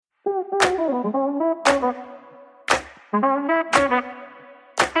Hi,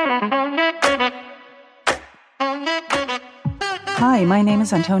 my name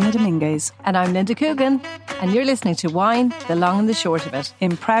is Antonia Dominguez. And I'm Linda Coogan, and you're listening to Wine, the Long and the Short of It,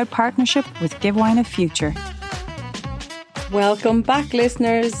 in proud partnership with Give Wine a Future. Welcome back,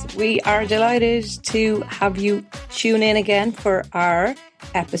 listeners. We are delighted to have you tune in again for our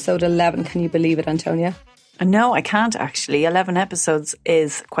episode 11. Can you believe it, Antonia? No, I can't actually. 11 episodes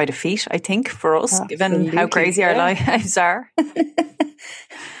is quite a feat, I think, for us, given how crazy our lives are.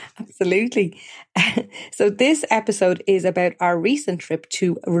 Absolutely. So this episode is about our recent trip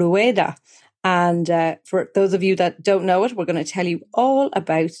to Rueda. And for those of you that don't know it, we're going to tell you all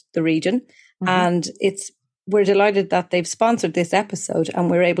about the region. Mm-hmm. And we're delighted that they've sponsored this episode and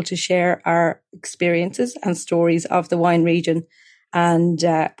we're able to share our experiences and stories of the wine region. And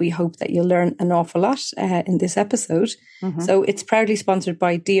we hope that you'll learn an awful lot in this episode. Mm-hmm. So it's proudly sponsored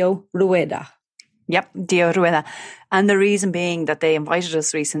by Dio Rueda. Yep, Dio Rueda. And the reason being that they invited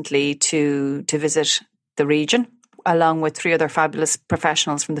us recently to visit the region, along with 3 other fabulous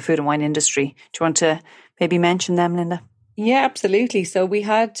professionals from the food and wine industry. Do you want to maybe mention them, Linda? Yeah, absolutely. So we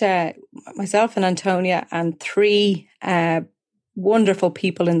had myself and Antonia and 3 wonderful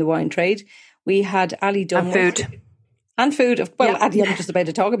people in the wine trade. We had Ali Dunworth. And food. Well, yeah. I'm just about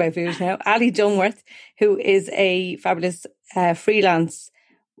to talk about food now. Ali Dunworth, who is a fabulous freelance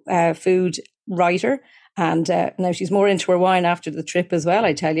food writer. And now she's more into her wine after the trip as well,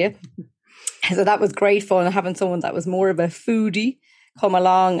 I tell you. So that was great fun, having someone that was more of a foodie come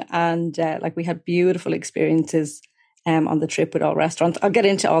along. And we had beautiful experiences on the trip with all restaurants. I'll get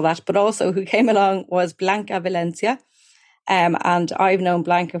into all that. But also who came along was Blanca Valencia. And I've known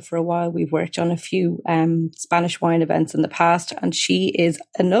Blanca for a while. We've worked on a few Spanish wine events in the past. And she is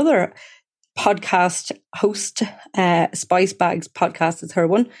another podcast host. Spice Bags podcast is her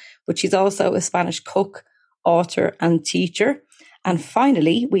one. But she's also a Spanish cook, author and teacher. And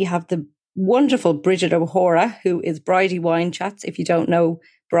finally, we have the wonderful Bridget O'Hora, who is Bridie Wine Chats. If you don't know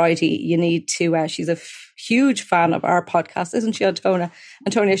Bridie, you need to, she's a huge fan of our podcast, isn't she, Antonia?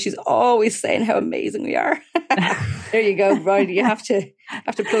 Antonia, she's always saying how amazing we are. There you go, Bridie. You have to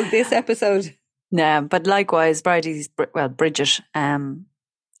plug this episode. Yeah, but likewise, Bridget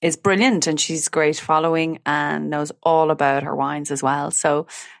is brilliant and she's great following and knows all about her wines as well. So,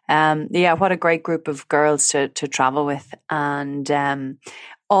 what a great group of girls to travel with, and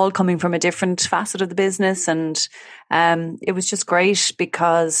all coming from a different facet of the business. And it was just great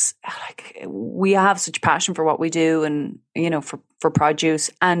because we have such passion for what we do and, for produce.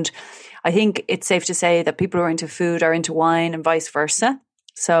 And I think it's safe to say that people who are into food are into wine and vice versa.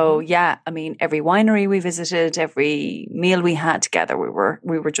 So every winery we visited, every meal we had together,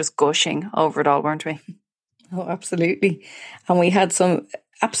 we were just gushing over it all, weren't we? Oh, absolutely. And we had some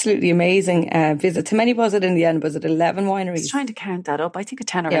absolutely amazing visits. How many was it in the end? Was it 11 wineries? I was trying to count that up. I think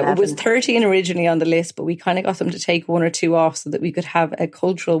 10 or 11. Yeah, it was 13 originally on the list, but we kind of got them to take 1 or 2 off so that we could have a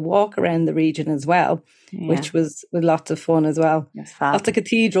cultural walk around the region as well, which was with lots of fun as well. Yes, lots of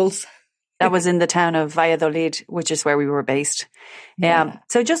cathedrals. That was in the town of Valladolid, which is where we were based. Yeah.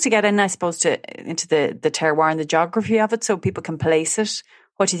 So just to get in, I suppose, into the terroir and the geography of it so people can place it.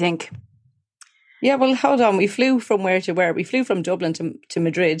 What do you think? Yeah, well, hold on. We flew from where to where? We flew from Dublin to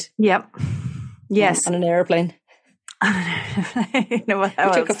Madrid. Yep. Yes. On an airplane. We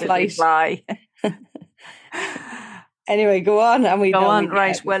took a flight. Anyway, go on. And we go on.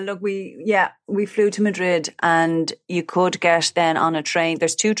 Right. Well, look, we flew to Madrid and you could get then on a train.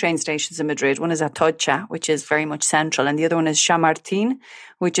 There's 2 train stations in Madrid. One is Atocha, which is very much central, and the other one is Chamartín,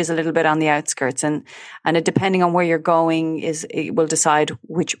 which is a little bit on the outskirts. And it, depending on where you're going, it will decide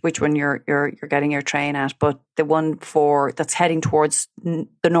which one you're getting your train at. But the one that's heading towards the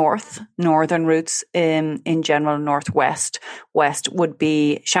northern routes in general, west would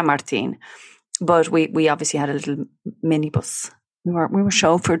be Chamartín. But we obviously had a little minibus. We were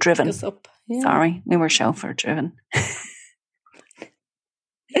chauffeur driven. Yeah. Sorry, we were chauffeur driven.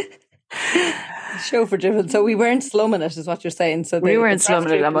 Chauffeur driven. So we weren't slumming it, is what you're saying. So we weren't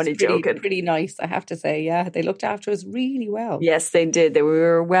slumming it. I'm only joking. Pretty nice, I have to say. Yeah, they looked after us really well. Yes, they did. We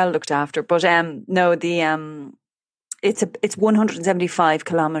were well looked after. But it's 175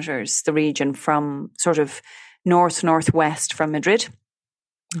 kilometers, the region, from sort of northwest from Madrid,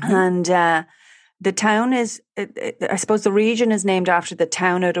 and. The town is, I suppose the region is named after the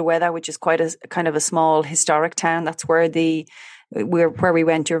town of Rueda, which is quite a kind of a small historic town. That's where where we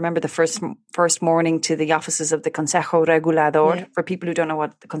went. Do you remember the first morning to the offices of the Consejo Regulador? Yeah. For people who don't know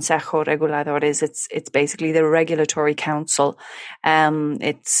what the Consejo Regulador is, it's basically the regulatory council.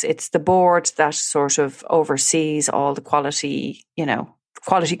 It's the board that sort of oversees all the quality,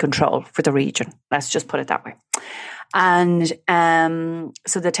 quality control for the region. Let's just put it that way. And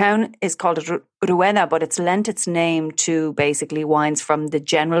so the town is called Rueda, but it's lent its name to basically wines from the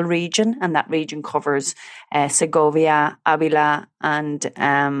general region, and that region covers Segovia, Avila, and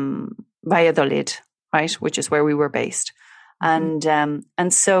Valladolid, right, which is where we were based. And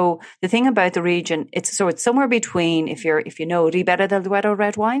so the thing about the region, it's somewhere between, if you know Ribera del Duero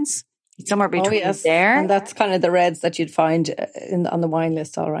red wines, it's somewhere between there, and that's kind of the reds that you'd find on the wine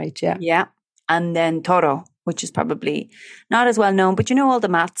list. All right, yeah, and then Toro, which is probably not as well known, but you know all the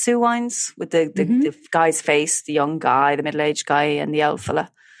Matsu wines with the guy's face, the young guy, the middle-aged guy, and the old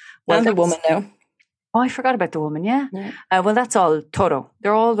fella. Well, and the woman now. Oh, I forgot about the woman. Yeah. Well, that's all Toro.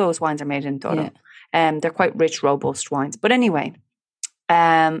 All those wines are made in Toro. They're quite rich, robust wines. But anyway,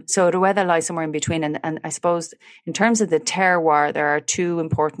 so Rueda lies somewhere in between. And I suppose in terms of the terroir, there are two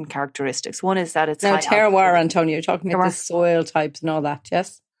important characteristics. One is that it's now terroir, Antonio. You're talking about the soil types and all that,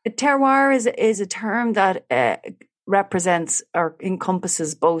 yes? Terroir is a term that represents or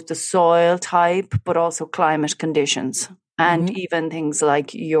encompasses both the soil type, but also climate conditions, and even things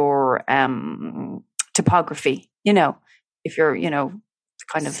like your topography. You know, if you're,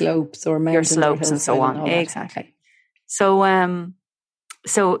 kind of slopes or mountains, your slopes and so on. Exactly. Okay.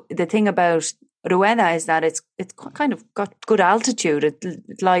 So the thing about Rueda is that it's kind of got good altitude.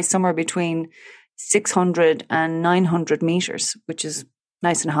 It lies somewhere between 600 and 900 meters, which is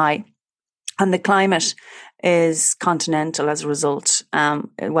nice and high. And the climate is continental as a result.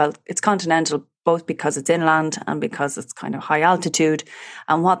 It's continental both because it's inland and because it's kind of high altitude.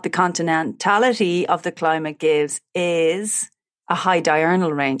 And what the continentality of the climate gives is a high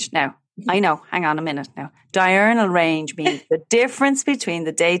diurnal range. Now, I know, hang on a minute now. Diurnal range means the difference between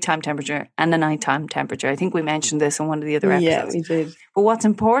the daytime temperature and the nighttime temperature. I think we mentioned this in one of the other episodes. Yeah, we did. But what's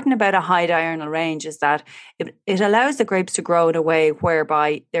important about a high diurnal range is that it allows the grapes to grow in a way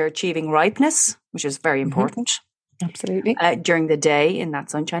whereby they're achieving ripeness, which is very important. Absolutely. During the day in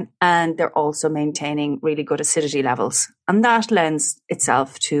that sunshine. And they're also maintaining really good acidity levels. And that lends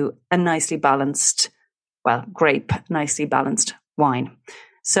itself to a nicely balanced, nicely balanced wine.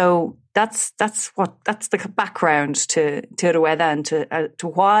 So that's the background to Rueda and to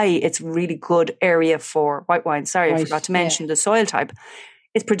why it's a really good area for white wine. Sorry, I forgot to mention the soil type.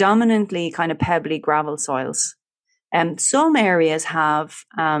 It's predominantly kind of pebbly gravel soils. Some areas have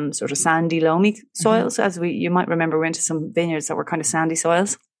sort of sandy, loamy soils, as you might remember, we went to some vineyards that were kind of sandy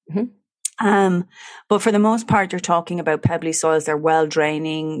soils. But for the most part, you're talking about pebbly soils. They're well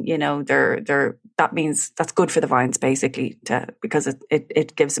draining. That means that's good for the vines, basically, because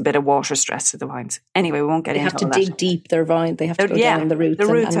it gives a bit of water stress to the vines. Anyway, we won't get into all that. They have to dig deep their vine. They have to go down the roots. The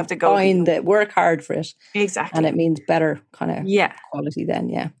roots have to go work hard for it. Exactly. And it means better kind of quality then,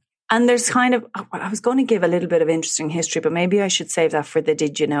 yeah. And there's kind of, I was going to give a little bit of interesting history, but maybe I should save that for the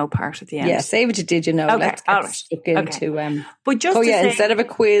did you know part at the end. Yeah, save it to did you know. Okay, let's get stuck into. But just instead of a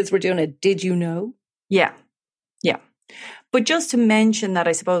quiz, we're doing a did you know? Yeah. But just to mention that,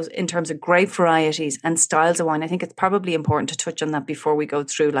 I suppose, in terms of grape varieties and styles of wine, I think it's probably important to touch on that before we go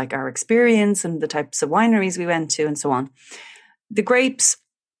through like our experience and the types of wineries we went to and so on. The grapes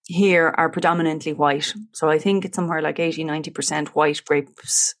here are predominantly white. So I think it's somewhere like 80-90% white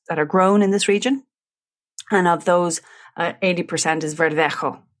grapes that are grown in this region. And of those, 80% is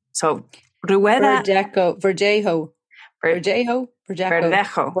Verdejo. So Rueda...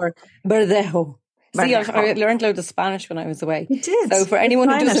 Verdejo. See, I learned loads of Spanish when I was away. You did. So for anyone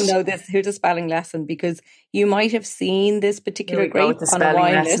who doesn't know this, here's a spelling lesson, because you might have seen this particular grape on a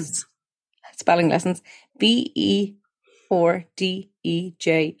wine list. Spelling lessons. B-E-R-D-E-J-O.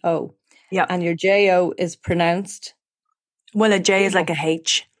 Yeah. And your J-O is pronounced... Well, a J is like a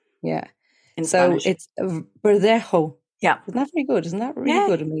H. Yeah. In Spanish. It's Verdejo. Yeah. Isn't that very good? Isn't that really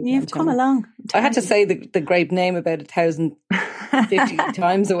good of me? You've come along. I had to say the grape name about 1,050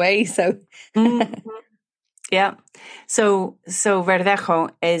 times away, so... Yeah. So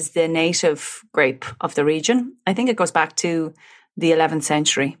Verdejo is the native grape of the region. I think it goes back to the 11th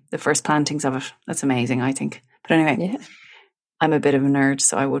century, the first plantings of it. That's amazing, I think. But anyway, I'm a bit of a nerd,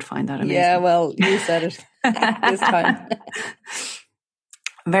 so I would find that amazing. Yeah, well, you said it this time.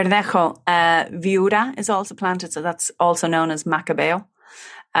 Verdejo, Viura is also planted, so that's also known as Macabeo.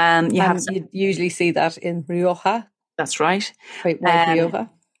 You usually see that in Rioja. That's right. White Rioja.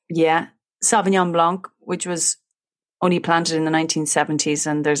 Yeah. Sauvignon Blanc, which was only planted in the 1970s,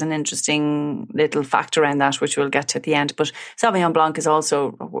 and there's an interesting little fact around that, which we'll get to at the end. But Sauvignon Blanc is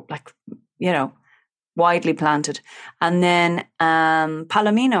also, like, widely planted. And then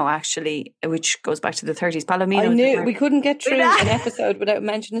Palomino, actually, which goes back to the 30s. Palomino. I knew we couldn't get through an episode without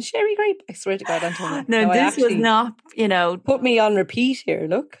mentioning sherry grape. I swear to God, Antonia. No, this was not, put me on repeat here,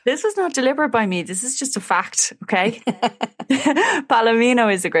 look. This was not delivered by me. This is just a fact, okay?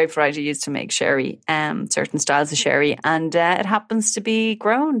 Palomino is a grape variety used to make sherry, certain styles of sherry. And it happens to be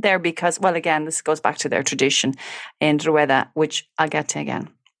grown there because, well, again, this goes back to their tradition in Rueda, which I'll get to again.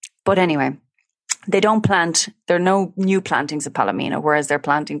 But anyway, there are no new plantings of Palomino, whereas they're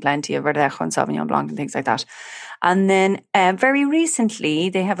planting plenty of Verdejo and Sauvignon Blanc and things like that. And then very recently,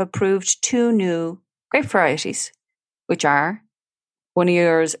 they have approved 2 new grape varieties, which are one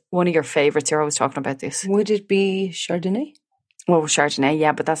of your favorites. You're always talking about this. Would it be Chardonnay? Well, Chardonnay,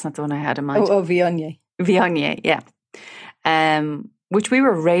 yeah, but that's not the one I had in mind. Oh, Viognier. Viognier, yeah. Which we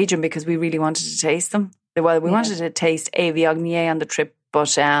were raging because we really wanted to taste them. Well, we wanted to taste a Viognier on the trip,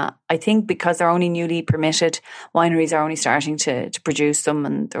 but I think because they're only newly permitted, wineries are only starting to produce them,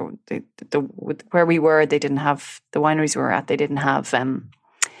 and where we were, they didn't have, the wineries we were at, they didn't have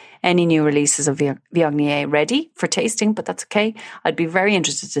any new releases of Viognier ready for tasting, but that's okay. I'd be very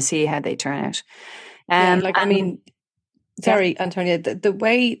interested to see how they turn out. Sorry, Antonia, the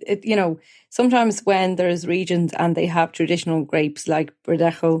way, sometimes when there's regions and they have traditional grapes like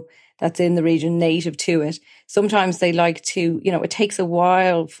Verdejo that's in the region native to it, sometimes they like to, it takes a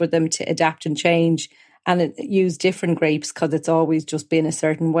while for them to adapt and change and use different grapes because it's always just been a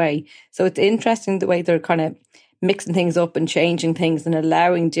certain way. So it's interesting the way they're kind of mixing things up and changing things and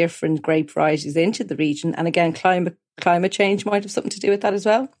allowing different grape varieties into the region. And again, climate change might have something to do with that as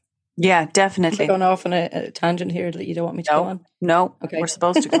well. Yeah, definitely. Going off on a tangent here that you don't want me to go on? No, okay. We're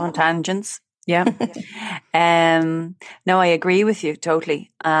supposed to go on tangents. Yeah. No, I agree with you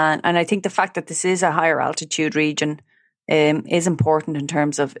totally. And I think the fact that this is a higher altitude region is important in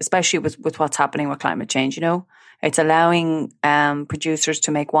terms of, especially with what's happening with climate change, It's allowing producers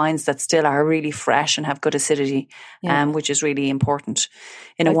to make wines that still are really fresh and have good acidity, which is really important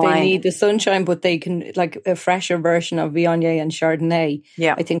in a wine. They need the sunshine, but they can, like a fresher version of Viognier and Chardonnay.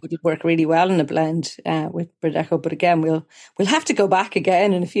 Yeah, I think would work really well in a blend with Verdejo. But again, we'll have to go back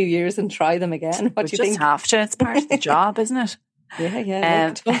again in a few years and try them again. What do you think? Just have to. It's part of the job, isn't it?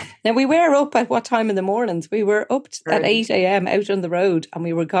 Yeah. Now we were up at what time in the mornings? We were up at 8 a.m. out on the road, and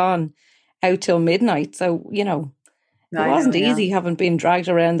we were gone out till midnight. So, it wasn't easy having been dragged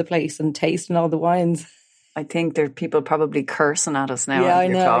around the place and tasting all the wines. I think there are people probably cursing at us now. Yeah, I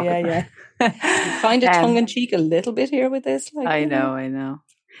know. Yeah. Kind of tongue in cheek a little bit here with this. I know.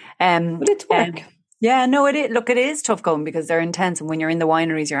 But it's work. Yeah, no, it is tough going because they're intense. And when you're in the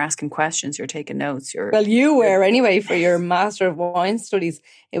wineries, you're asking questions, you're taking notes. Well, you were anyway for your Master of Wine Studies.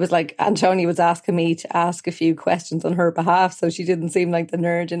 It was like Antonia was asking me to ask a few questions on her behalf. So she didn't seem like the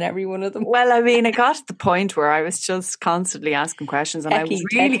nerd in every one of them. Well, I mean, it got to the point where I was just constantly asking questions and I was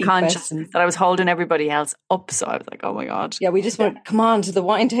really conscious that I was holding everybody else up. So I was like, oh my God. Yeah, we just went, come on to the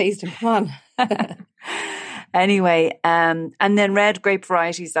wine tasting, come on. Anyway, and then red grape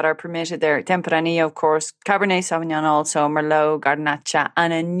varieties that are permitted there, Tempranillo, of course, Cabernet Sauvignon also, Merlot, Garnacha,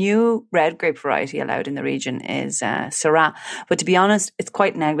 and a new red grape variety allowed in the region is Syrah. But to be honest, it's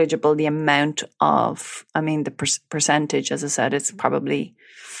quite negligible, the amount of, the percentage, as I said, it's probably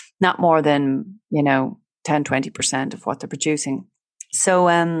not more than, 10-20% of what they're producing. So,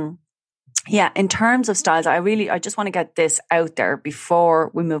 in terms of styles, I just want to get this out there before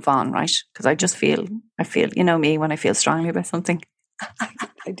we move on, right? Because I feel, me when I feel strongly about something.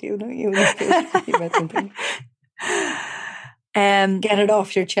 I do know you when you feel strongly about something. Get it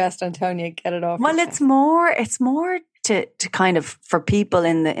off your chest, Antonia. Get it off. Well, it's more to kind of for people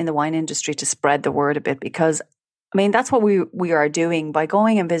in the wine industry to spread the word a bit, because that's what we are doing by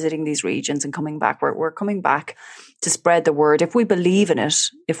going and visiting these regions and coming back. We're coming back to spread the word. If we believe in it,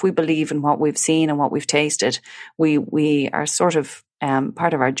 if we believe in what we've seen and what we've tasted, we are sort of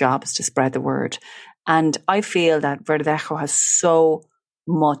part of our job is to spread the word. And I feel that Verdejo has so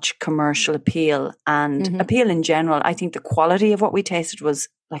much commercial appeal and appeal in general. I think the quality of what we tasted was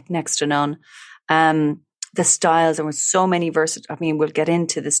like next to none. The styles, there were so many versatile, we'll get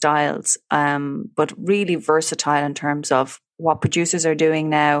into the styles, but really versatile in terms of what producers are doing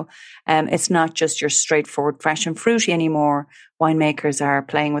now. It's not just your straightforward fresh and fruity anymore. Winemakers are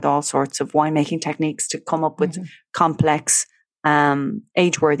playing with all sorts of winemaking techniques to come up with complex,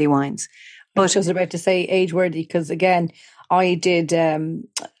 age-worthy wines. But I was about to say age-worthy because, again, I did,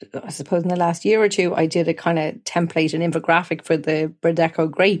 I suppose in the last year or two, I did a kind of template and infographic for the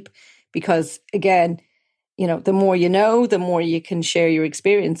Verdejo grape because, again, the more you know, the more you can share your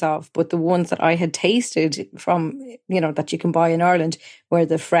experience of. But the ones that I had tasted from, that you can buy in Ireland were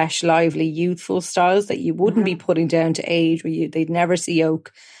the fresh, lively, youthful styles that you wouldn't be putting down to age, where they'd never see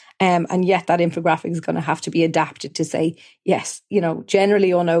oak. And yet that infographic is going to have to be adapted to say, yes, generally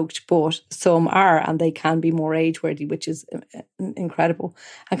unoaked, but some are, and they can be more age-worthy, which is incredible.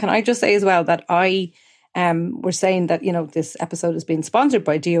 And can I just say as well that we're saying that, this episode has been sponsored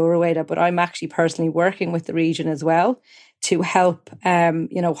by Dio Rueda, but I'm actually personally working with the region as well to help,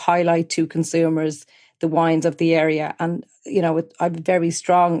 highlight to consumers the wines of the area. And, I have a very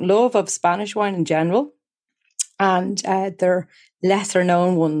strong love of Spanish wine in general, and their lesser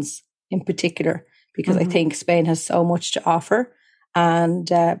known ones in particular, because I think Spain has so much to offer. And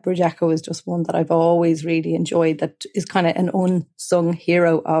Brudeco is just one that I've always really enjoyed, that is kind of an unsung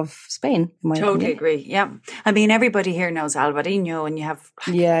hero of Spain, in my opinion. Agree. Yeah. I mean, everybody here knows Alvarinho, and you have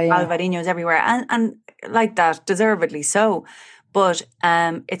Alvarinhos everywhere, and like that, deservedly so. But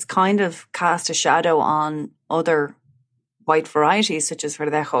it's kind of cast a shadow on other white varieties, such as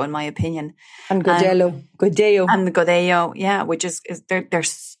Verdejo, in my opinion. And Godello. And the Godello, yeah, which is they're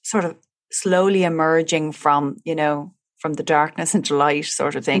sort of slowly emerging from, from the darkness into light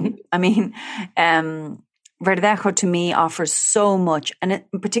sort of thing. I mean, Verdejo to me offers so much, and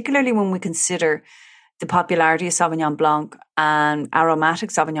particularly when we consider the popularity of Sauvignon Blanc and aromatic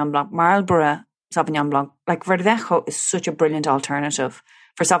Sauvignon Blanc, Marlborough Sauvignon Blanc, like Verdejo is such a brilliant alternative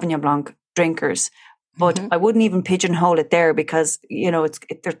for Sauvignon Blanc drinkers. But I wouldn't even pigeonhole it there, because,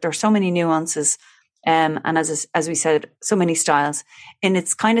 there's so many nuances. And as we said, so many styles in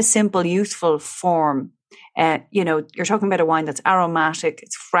its kind of simple, youthful form. You're talking about a wine that's aromatic,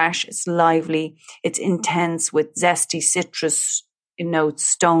 it's fresh, it's lively, it's intense with zesty citrus notes,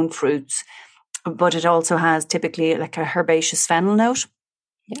 stone fruits, but it also has typically like a herbaceous fennel note.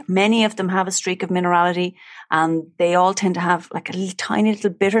 Yeah. Many of them have a streak of minerality, and they all tend to have like a tiny little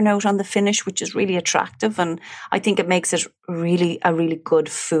bitter note on the finish, which is really attractive. And I think it makes it a really good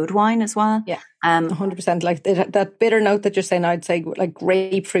food wine as well. Yeah, 100%. Like that bitter note that you're saying, I'd say like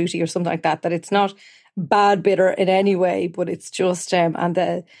grapefruity or something like that. That it's not bad bitter in any way, but it's just and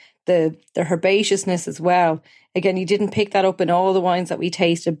the herbaceousness as well. Again, you didn't pick that up in all the wines that we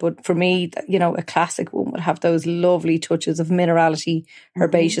tasted, but for me, a classic one would have those lovely touches of minerality,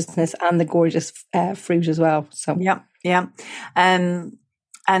 herbaceousness, and the gorgeous fruit as well. So yeah. And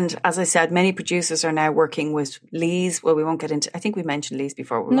as I said, many producers are now working with lees. Well, we won't get into. I think we mentioned lees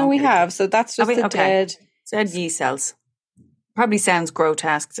before. We have. So that's just dead yeast cells. Probably sounds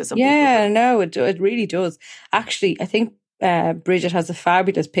grotesque to some people. Yeah, no, it really does. Actually, I think Bridget has a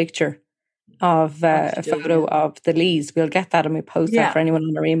fabulous picture of a photo of the lees. We'll get that and we post that for anyone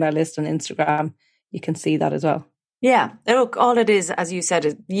on our email list on Instagram. You can see that as well. Yeah, look, all it is, as you said,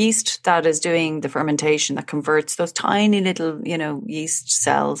 is yeast that is doing the fermentation, that converts those tiny little, yeast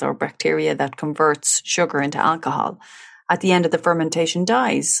cells or bacteria that converts sugar into alcohol. At the end of the fermentation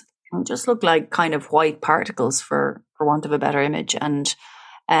dies and just look like kind of white particles, for want of a better image. And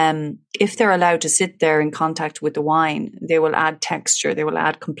if they're allowed to sit there in contact with the wine, they will add texture, they will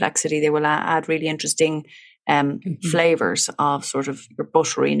add complexity, they will add really interesting flavors of sort of your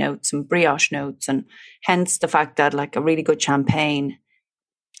buttery notes and brioche notes. And hence the fact that like a really good champagne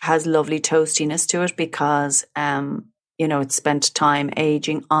has lovely toastiness to it, because, it's spent time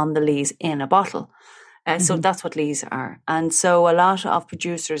aging on the lees in a bottle. So that's what lees are. And so a lot of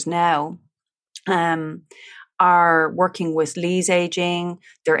producers now are working with lees aging.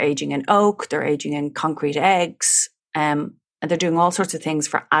 They're aging in oak, they're aging in concrete eggs, and they're doing all sorts of things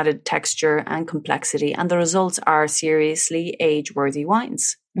for added texture and complexity. And the results are seriously age-worthy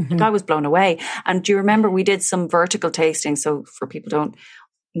wines. Like I was blown away. And do you remember we did some vertical tasting? So for people who don't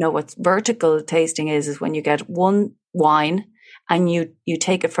know what vertical tasting is when you get one wine and you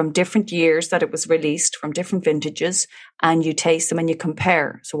take it from different years that it was released, from different vintages, and you taste them and you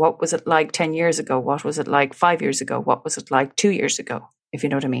compare. So what was it like 10 years ago? What was it like 5 years ago? What was it like 2 years ago? If you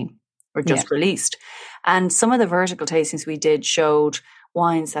know what I mean, or just released. And some of the vertical tastings we did showed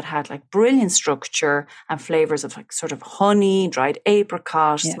wines that had like brilliant structure and flavors of like sort of honey, dried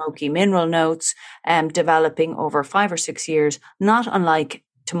apricot, smoky mineral notes, developing over 5 or 6 years, not unlike,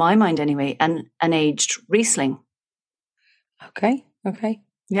 to my mind anyway, an aged Riesling. Okay.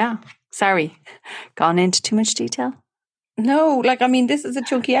 Yeah. Sorry. Gone into too much detail? No, this is a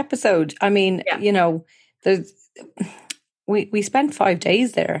chunky episode. We spent 5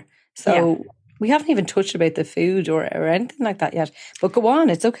 days there. So we haven't even touched about the food or anything like that yet. But go on,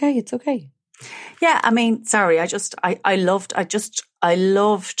 it's okay. Yeah, sorry, I loved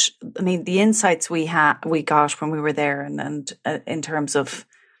the insights we got when we were there, and in terms of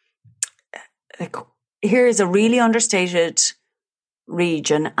like here is a really understated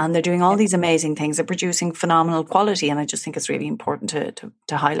region, and they're doing all these amazing things. They're producing phenomenal quality, and I just think it's really important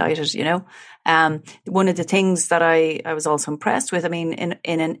to highlight it. One of the things that I was also impressed with, I mean,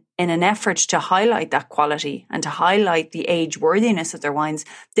 in an effort to highlight that quality and to highlight the age worthiness of their wines,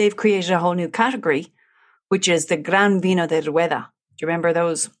 they've created a whole new category, which is the Gran Vino de Rueda. Do you remember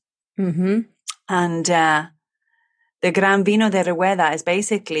those? Mm-hmm. And the Gran Vino de Rueda is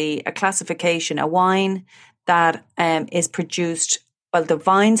basically a classification, a wine that is produced. Well, the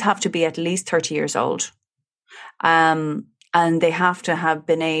vines have to be at least 30 years old. And they have to have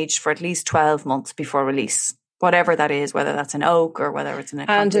been aged for at least 12 months before release, whatever that is, whether that's an oak or whether it's an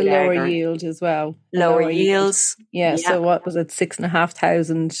and a lower yield as well. Lower yields. Yeah. So what was it?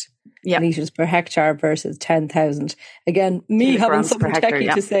 6,500 litres per hectare versus 10,000. Again, me having something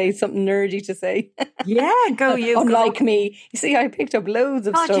techie to say, something nerdy to say. Yeah, go you. Unlike me. You see, I picked up loads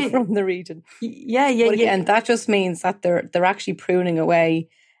of stuff from the region. Yeah. But again, that just means that they're actually pruning away,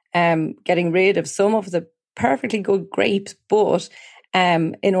 getting rid of some of the perfectly good grapes, but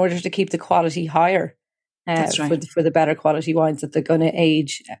in order to keep the quality higher. That's right. For the better quality wines that they're going to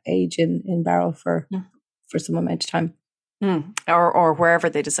age in barrel for some amount of time. Or wherever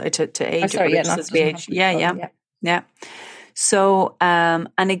they decide to age it. Yeah. So, and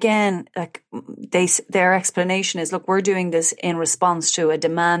again, like their explanation is, look, we're doing this in response to a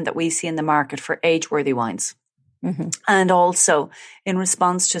demand that we see in the market for age-worthy wines. Mm-hmm. And also in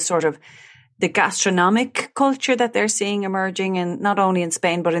response to sort of the gastronomic culture that they're seeing emerging in not only in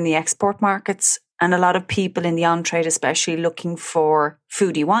Spain, but in the export markets. And a lot of people in the on-trade especially looking for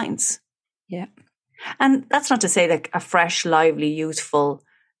foodie wines. Yeah. And that's not to say like a fresh, lively, youthful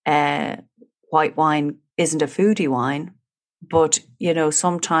white wine isn't a foodie wine. But,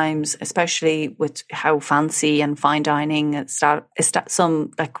 sometimes, especially with how fancy and fine dining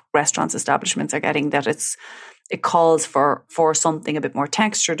some like restaurants, establishments are getting, that it calls for something a bit more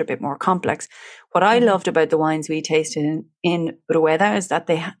textured, a bit more complex. What I loved about the wines we tasted in Rueda is that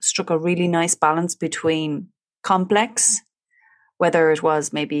they struck a really nice balance between complex, whether it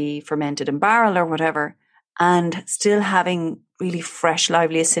was maybe fermented in barrel or whatever, and still having really fresh,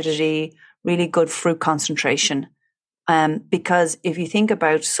 lively acidity, really good fruit concentration. Because if you think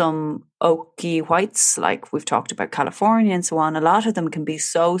about some oaky whites, like we've talked about California and so on, a lot of them can be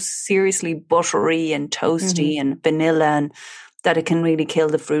so seriously buttery and toasty and vanilla, and that it can really kill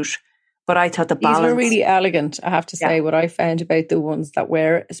the fruit. But I thought the balance... These were really elegant, I have to say. What I found about the ones that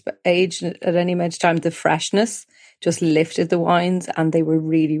were aged at any amount of time, the freshness just lifted the wines, and they were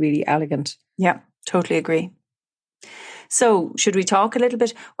really, really elegant. Yeah, totally agree. So should we talk a little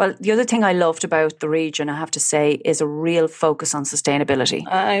bit? Well, the other thing I loved about the region, I have to say, is a real focus on sustainability.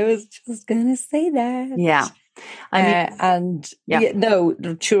 I was just going to say that. Yeah.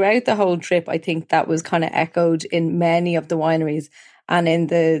 Throughout the whole trip, I think that was kind of echoed in many of the wineries. And in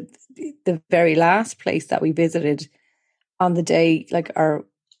the very last place that we visited on the day,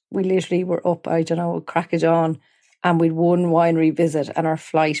 we literally were up, I don't know, crack of dawn, and we'd one winery visit, and our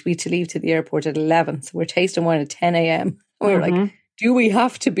flight, we had to leave to the airport at 11. So we're tasting wine at 10 a.m. We were like, do we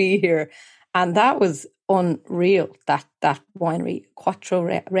have to be here? And that was unreal, that winery, Cuatro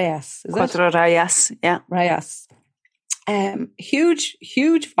Reyes. Cuatro Reyes, yeah. Reyes.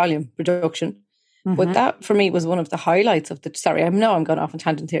 Huge volume production. But that for me was one of the highlights of I know I'm going off on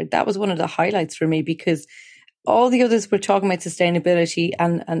tangents here. That was one of the highlights for me, because all the others were talking about sustainability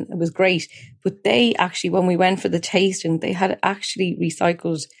and it was great. But they actually, when we went for the tasting, they had actually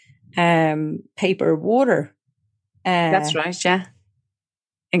recycled paper water. That's right, yeah.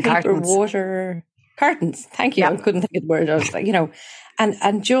 In paper cartons. Water cartons. Thank you. Yeah. I couldn't think of the word. I was like,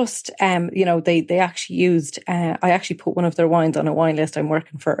 and just, they actually used, I actually put one of their wines on a wine list. I'm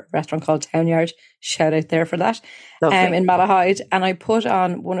working for a restaurant called Townyard. Shout out there for that. In Malahide. And I put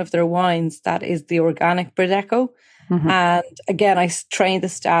on one of their wines that is the organic Bradeco. And again, I trained the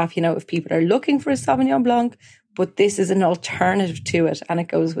staff, if people are looking for a Sauvignon Blanc, but this is an alternative to it, and it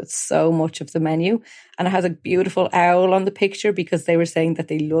goes with so much of the menu. And it has a beautiful owl on the picture, because they were saying that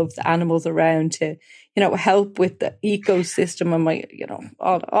they love the animals around to, help with the ecosystem. And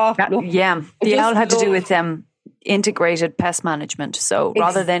the owl had to do with integrated pest management. So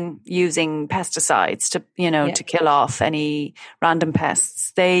rather than using pesticides to kill off any random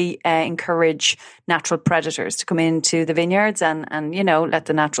pests, they encourage natural predators to come into the vineyards and let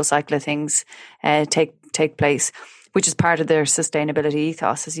the natural cycle of things take place, which is part of their sustainability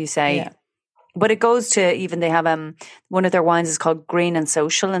ethos, as you say. Yeah. But it goes to even, they have one of their wines is called Green and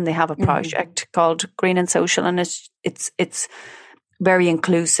Social, and they have a project called Green and Social, and it's very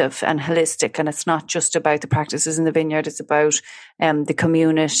inclusive and holistic, and it's not just about the practices in the vineyard. It's about the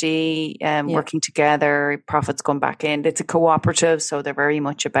community working together, profits come back in. It's a cooperative, so they're very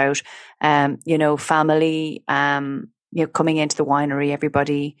much about family, coming into the winery,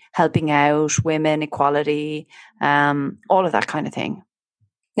 everybody helping out, women equality, all of that kind of thing.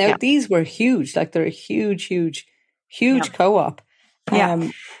 Now these were huge, like they're a huge co-op.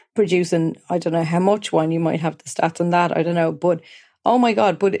 Producing, I don't know how much wine, you might have the stats on that, I don't know, but oh my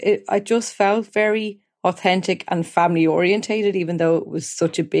God, but I just felt very authentic and family orientated, even though it was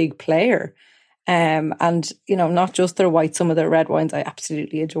such a big player. And, not just their white, some of their red wines I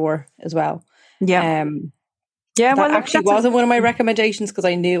absolutely adore as well. Yeah. That actually wasn't one of my recommendations because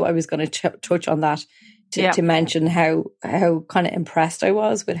I knew I was going to touch on that to mention how kind of impressed I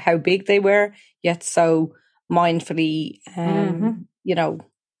was with how big they were, yet so mindfully,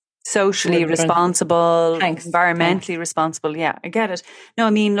 socially responsible, environmentally responsible. Yeah, I get it. No, I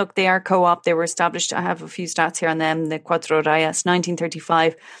mean, look, they are co-op. They were established. I have a few stats here on them. The Cuatro Rayas,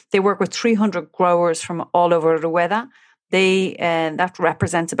 1935. They work with 300 growers from all over Rueda. That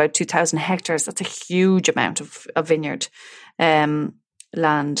represents about 2,000 hectares. That's a huge amount of vineyard land.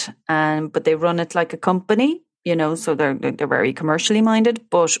 But they run it like a company, so they're very commercially minded,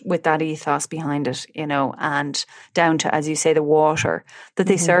 but with that ethos behind it, and down to, as you say, the water that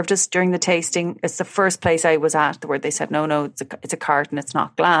they served us during the tasting. It's the first place I was at where they said, no, it's a carton, it's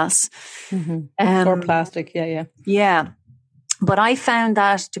not glass. Or plastic, Yeah. But I found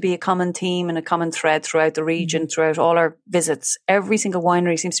that to be a common theme and a common thread throughout the region, throughout all our visits. Every single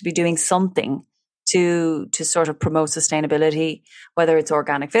winery seems to be doing something to sort of promote sustainability, whether it's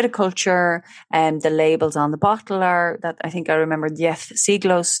organic viticulture, and the labels on the bottle are that. I think I remember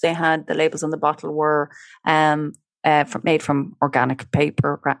Siglos, they had the labels on the bottle were made from organic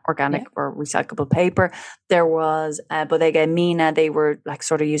paper, or recyclable paper. There was Bodega Mina. They were like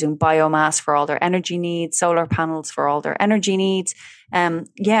sort of using biomass for all their energy needs, solar panels for all their energy needs.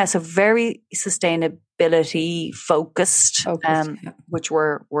 So very sustainability focused, which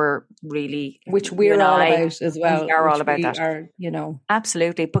we're really, which we're all about as well. We are all about that.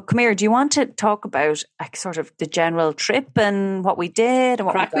 Absolutely. But come here, do you want to talk about sort of the general trip and what we did and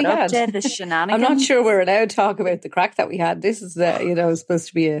what we got up to, the shenanigans? I'm not sure we're allowed to talk about the crack that we had. This is supposed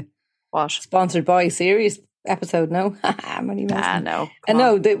to be a sponsored by series episode. No, I'm only messing. No. And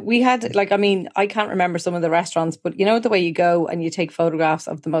no, we had I can't remember some of the restaurants, but the way you go and you take photographs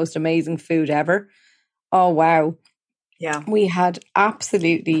of the most amazing food ever. Oh wow. Yeah. We had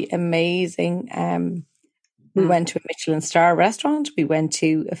absolutely amazing. We went to a Michelin star restaurant. We went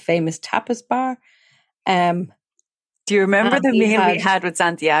to a famous tapas bar. Do you remember the meal we had with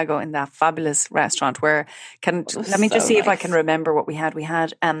Santiago in that fabulous restaurant let me just see if I can remember what we had. We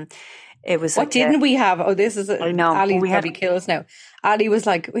had it was what didn't we have? Oh, this is I know. Ali probably kill us now. Ali was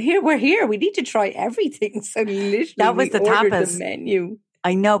like, we're here. We need to try everything. So literally that was the tapas the menu.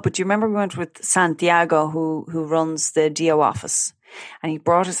 I know, but do you remember we went with Santiago, who runs the DO office, and he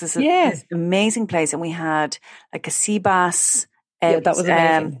brought us this amazing place, and we had like a sea bass. That was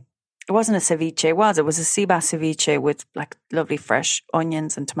amazing. It wasn't a ceviche, it was a sea bass ceviche with like lovely fresh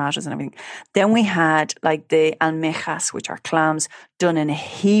onions and tomatoes and everything. Then we had like the almejas, which are clams, done in a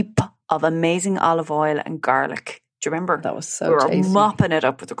heap of amazing olive oil and garlic. Do you remember? That was so tasty. We were mopping it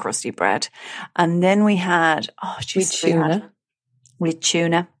up with the crusty bread. And then we had with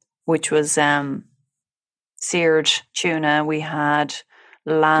tuna, which was seared tuna. We had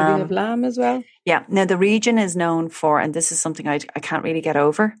lamb. Did we have lamb as well? Yeah. Now the region is known for, and this is something I can't really get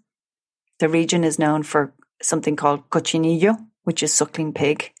over, the region is known for something called cochinillo, which is suckling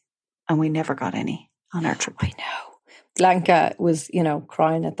pig. And we never got any on our trip. I know. Blanca was,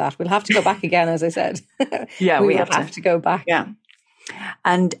 crying at that. We'll have to go back again, as I said. Yeah, we have to go back. Yeah.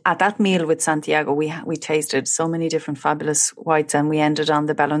 And at that meal with Santiago, we tasted so many different fabulous whites, and we ended on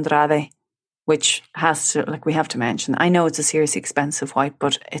the Belondrade, which we have to mention. I know it's a seriously expensive white,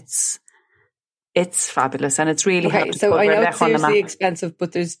 but it's fabulous, and it's really helped. So I know it's seriously expensive,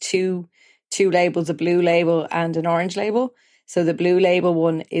 but there's two labels, a blue label and an orange label. So the blue label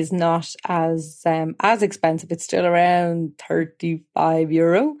one is not as expensive. It's still around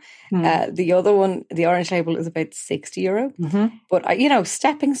 €35. The other one, the orange label, is about €60. Mm-hmm. But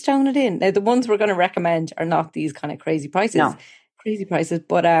stepping stone it in. Now the ones we're going to recommend are not these kind of crazy prices.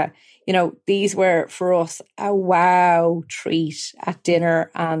 But these were for us a wow treat at dinner,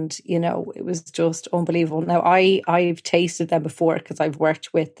 and it was just unbelievable. Now I've tasted them before because I've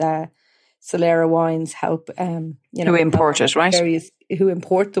worked with Solera Wines help, who import it, right? Who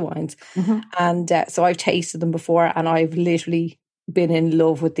import the wines. Mm-hmm. And so I've tasted them before, and I've literally been in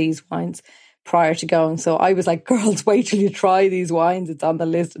love with these wines. prior to going. So I was like, girls, wait till you try these wines. It's on the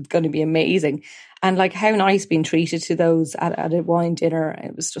list. It's going to be amazing. And like how nice being treated to those at a wine dinner.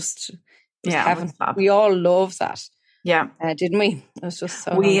 It was just heaven. We all love that. Yeah. Didn't we? It was just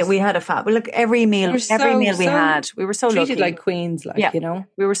so we nice. we had a fab. Well, look, every meal we had, we were so treated lucky. like queens, like, you know.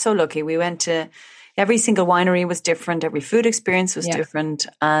 We were so lucky. We went to every single winery was different. Every food experience was different,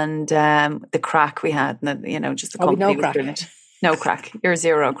 and the crack we had, you know, just the company was brilliant. No crack. You're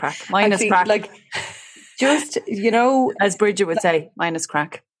zero crack. Minus crack. Like, just, you know, as Bridget would say, minus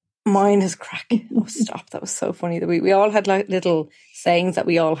crack. Minus crack. Oh, stop! That was so funny. That we all had like little sayings that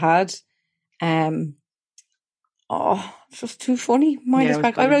we all had. Oh, it's just too funny. Minus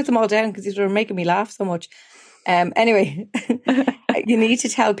crack. I wrote them all down because these were making me laugh so much. Anyway, you need to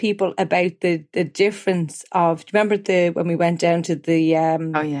tell people about the difference of. Do you remember when we went down to the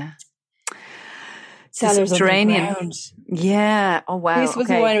cellars subterranean? Yeah. Oh wow. This was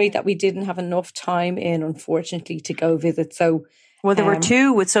a winery that we didn't have enough time in, unfortunately, to go visit. So, well, there were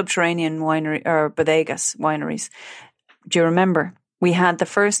two with subterranean winery or bodegas wineries. Do you remember? We had the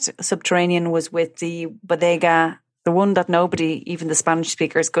first subterranean was with the bodega, the one that nobody, even the Spanish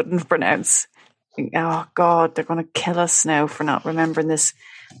speakers, couldn't pronounce. Oh God, they're going to kill us now for not remembering this.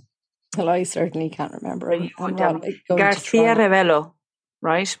 Well, I certainly can't remember. García Rebelo,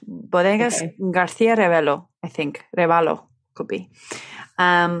 right? Bodegas García Rebelo, I think. Rebalo could be.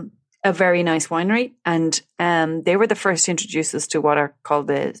 A very nice winery, and they were the first to introduce us to what are called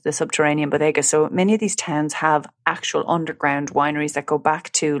the subterranean bodegas. So many of these towns have actual underground wineries that go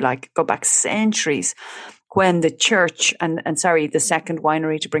back centuries, when the church and the second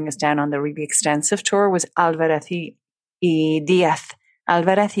winery to bring us down on the really extensive tour was Alvarez y Díaz.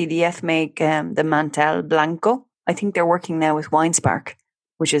 Alvarez y Díaz make the Mantel Blanco. I think they're working now with WineSpark,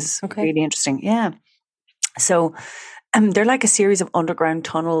 which is really interesting. Yeah. So they're like a series of underground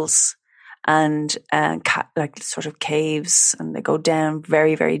tunnels and like sort of caves, and they go down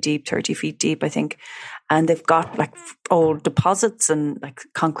very, very deep, 30 feet deep, I think. And they've got like old deposits and like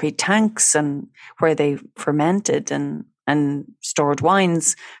concrete tanks and where they fermented and stored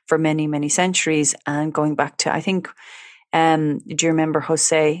wines for many, many centuries. And going back to, I think, do you remember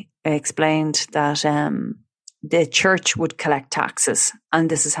Jose explained that the church would collect taxes, and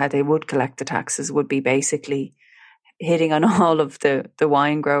this is how they would collect the taxes, would be basically hitting on all of the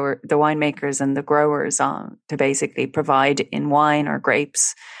winemakers and the growers to basically provide in wine or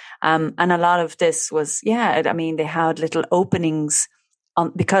grapes. And a lot of this was, they had little openings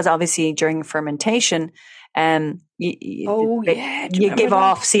because obviously during fermentation, you give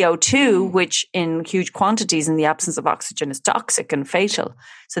off CO2, which in huge quantities in the absence of oxygen is toxic and fatal.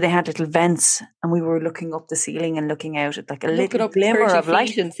 So they had little vents, and we were looking up the ceiling and looking out at like a little glimmer of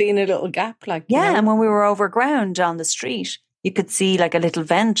light and seeing a little gap, like And when we were overground on the street, you could see like a little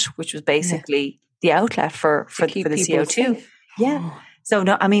vent, which was basically the outlet for the CO2. Safe. Yeah. So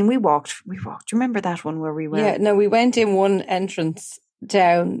no, I mean, we walked. Do you remember that one where we were? Yeah, no, we went in one entrance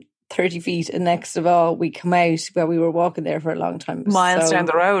down 30 feet, and next of all, we come out where we were walking there for a long time. Miles down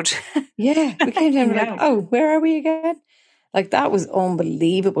the road. Yeah, we came down and we're like, oh, where are we again? Like, that was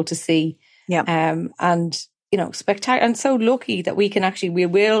unbelievable to see. Yeah. And, you know, spectacular. And so lucky that we can actually, we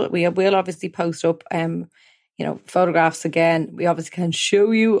will obviously post up, photographs again. We obviously can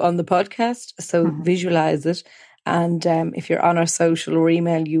show you on the podcast, so visualize it. And if you're on our social or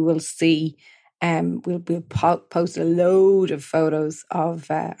email, you will see we'll post a load of photos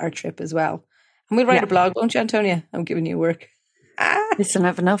of our trip as well. And we'll write a blog, won't you, Antonia? I'm giving you work. Listen, I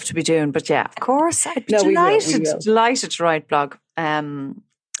have enough to be doing, but yeah, of course, I'd be delighted to write blog.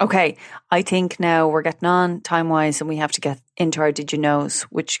 Okay, I think now we're getting on time-wise, and we have to get into our Did You Knows,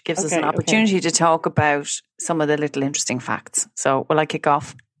 which gives us an opportunity to talk about some of the little interesting facts. So will I kick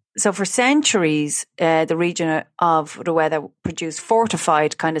off? So for centuries, the region of Rueda produced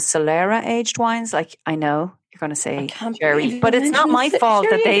fortified kind of Solera aged wines. Like, I know you're going to say sherry, but it's not my fault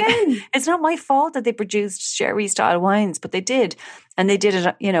it's not my fault that they produced sherry style wines, but they did. And they did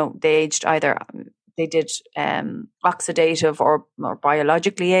it, they aged they did oxidative or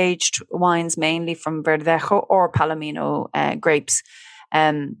biologically aged wines, mainly from Verdejo or Palomino grapes.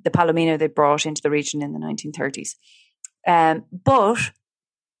 The Palomino they brought into the region in the 1930s. But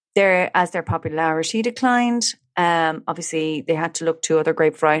as their popularity declined, obviously they had to look to other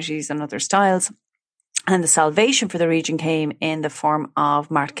grape varieties and other styles. And the salvation for the region came in the form of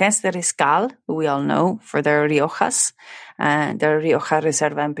Marqués de Riscal, who we all know for their Riojas. Their Rioja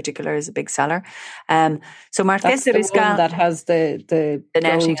Reserva in particular is a big seller. So Marqués de Riscal, one that has the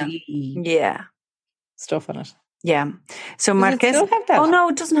netting, stuff on it. Yeah. So Does Marqués, it still have that? Oh no,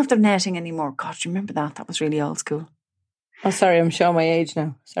 it doesn't have the netting anymore. God, do you remember that? That was really old school. Oh, sorry, I'm showing my age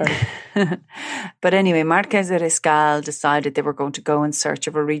now. Sorry. But anyway, Marqués de Riscal decided they were going to go in search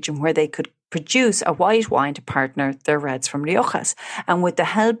of a region where they could produce a white wine to partner their reds from Riojas. And with the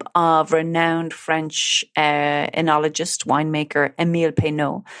help of renowned French enologist, winemaker Émile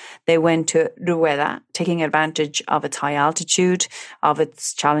Peynaud, they went to Rueda, taking advantage of its high altitude, of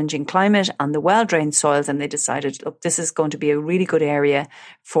its challenging climate and the well-drained soils. And they decided, look, this is going to be a really good area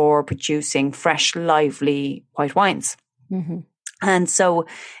for producing fresh, lively white wines. Mm-hmm. And so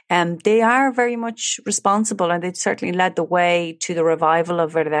they are very much responsible, and they certainly led the way to the revival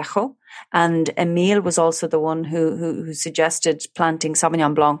of Verdejo. And Emile was also the one who suggested planting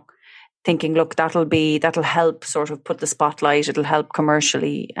Sauvignon Blanc, thinking, look, that'll help sort of put the spotlight, it'll help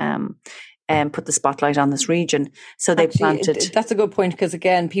commercially put the spotlight on this region. So they planted. That's a good point, because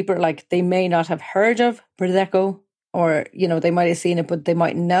again, people are like, they may not have heard of Verdejo, or, you know, they might have seen it, but they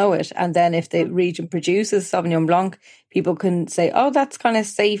might know it. And then if the region produces Sauvignon Blanc, people can say, oh, that's kind of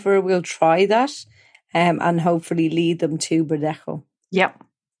safer, we'll try that, and hopefully lead them to Verdejo. Yeah.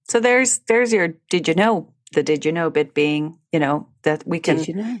 So there's your did you know? The did you know bit being, you know, that we can... Did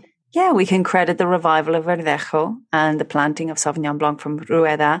you know? Yeah, we can credit the revival of Verdejo and the planting of Sauvignon Blanc from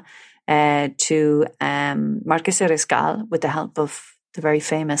Rueda to Marqués de Riscal with the help of the very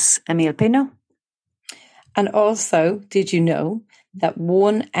famous Émile Peynaud. And also, did you know that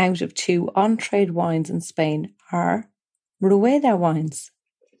 1 out of 2 on-trade wines in Spain are Rueda wines?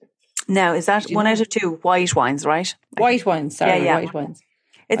 Now, is that 1 out of 2 white wines, right? White wines, sorry, yeah. white wines.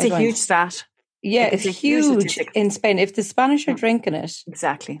 It's a huge stat. Yeah, it's huge in Spain. If the Spanish are drinking it...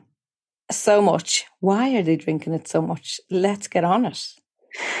 Exactly. So much. Why are they drinking it so much? Let's get on it.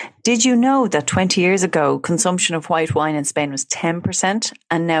 Did you know that 20 years ago, consumption of white wine in Spain was 10%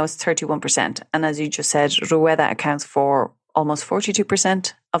 and now it's 31%? And as you just said, Rueda accounts for almost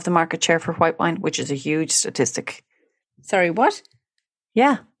 42% of the market share for white wine, which is a huge statistic. Sorry, what?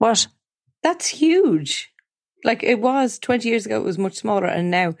 Yeah, what? That's huge. Like, it was 20 years ago, it was much smaller,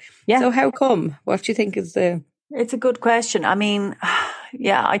 and now. Yeah. So how come? What do you think is the... It's a good question. I mean...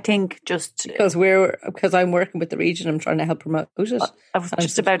 Yeah, I think just because I'm working with the region, I'm trying to help promote it. I was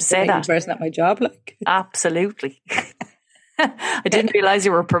just about to say that. Person at my job, like absolutely. I didn't realize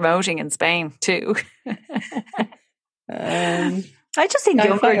you were promoting in Spain too. I just think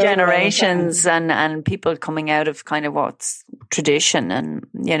younger generations and people coming out of kind of what's tradition, and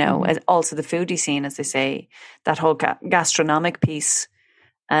you know, also the foodie scene, as they say, that whole gastronomic piece.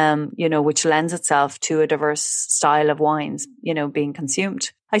 You know, which lends itself to a diverse style of wines, you know, being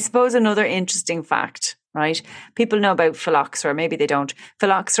consumed. I suppose another interesting fact, right? People know about phylloxera, maybe they don't.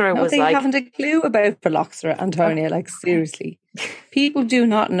 Phylloxera was like... they haven't a clue about phylloxera, Antonia, like seriously. People do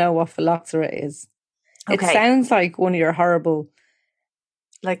not know what phylloxera is. Okay. It sounds like one of your horrible...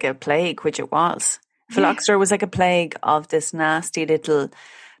 Like a plague, which it was. Phylloxera was like a plague of this nasty little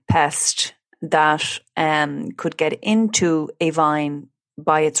pest that could get into a vine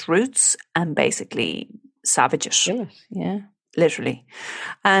by its roots and basically savage it. Kill it, yeah. Literally.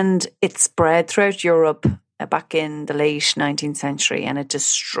 And it spread throughout Europe back in the late 19th century, and it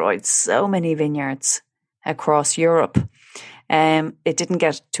destroyed so many vineyards across Europe. It didn't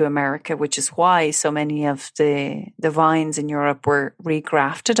get to America, which is why so many of the vines in Europe were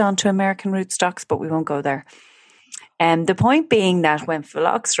regrafted onto American rootstocks, but we won't go there. The point being that when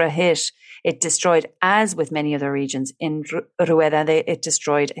phylloxera hit, it destroyed, as with many other regions in Rueda, it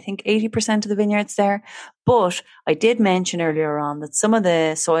destroyed, I think, 80% of the vineyards there. But I did mention earlier on that some of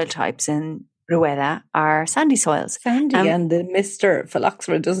the soil types in Rueda are sandy soils. And the Mr.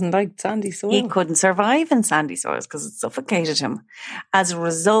 Phylloxera doesn't like sandy soil. He couldn't survive in sandy soils because it suffocated him. As a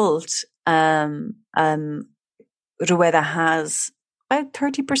result, Rueda has about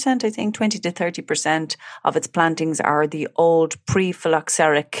 30%, I think, 20 to 30% of its plantings are the old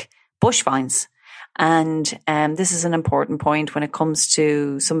pre-phylloxeric bush vines. And this is an important point when it comes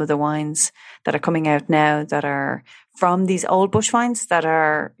to some of the wines that are coming out now that are from these old bush vines, that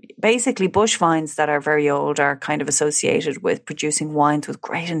are basically bush vines that are very old, are kind of associated with producing wines with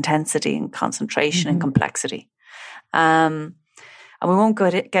great intensity and concentration and complexity. And we won't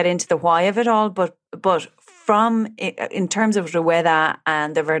get into the why of it all, but in terms of Rueda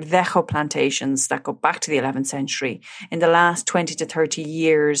and the Verdejo plantations that go back to the 11th century, in the last 20 to 30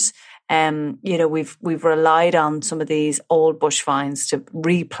 years, you know, we've relied on some of these old bush vines to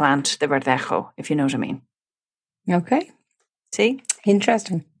replant the Verdejo, if you know what I mean. Okay. See?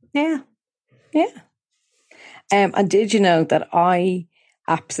 Interesting. Yeah. Yeah. And did you know that I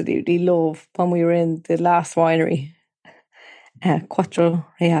absolutely love, when we were in the last winery, Cuatro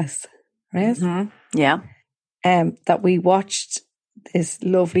Reyes? Mm-hmm. Yeah. That we watched this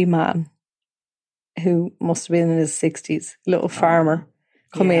lovely man who must have been in his 60s, little farmer,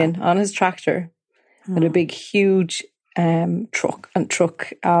 come in on his tractor with a big, huge truck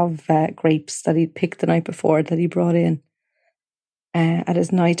of grapes that he'd picked the night before that he brought in at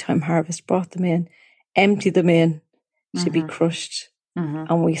his nighttime harvest, brought them in, emptied them in to be crushed.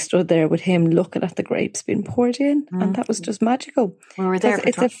 And we stood there with him looking at the grapes being poured in, and that was just magical. We were there.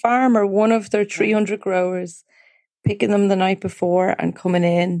 It's a farmer, one of their 300 growers, picking them the night before and coming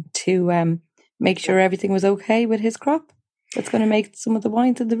in to make sure everything was okay with his crop. That's going to make some of the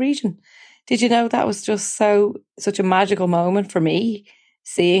wines in the region. Did you know that was just such a magical moment for me,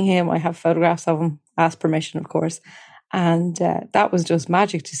 seeing him? I have photographs of him, asked permission, of course. And that was just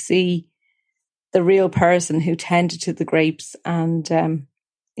magic to see the real person who tended to the grapes, and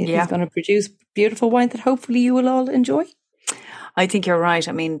he's going to produce beautiful wine that hopefully you will all enjoy. I think you're right.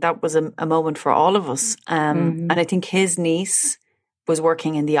 I mean, that was a moment for all of us. And I think his niece was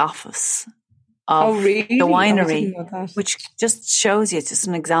working in the office of the winery, which just shows you, it's just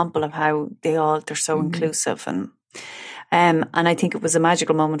an example of how they're so inclusive. And I think it was a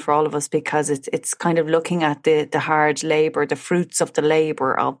magical moment for all of us, because it's kind of looking at the hard labor, the fruits of the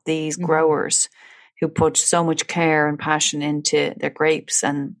labor of these growers who put so much care and passion into their grapes.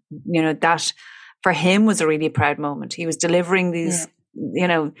 And, you know, that for him was a really proud moment. He was delivering these, you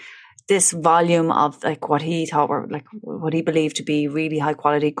know, this volume of like what he thought were like what he believed to be really high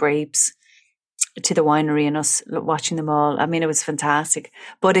quality grapes to the winery, and us watching them all. I mean, it was fantastic.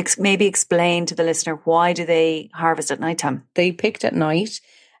 But maybe explain to the listener, why do they harvest at nighttime? They picked at night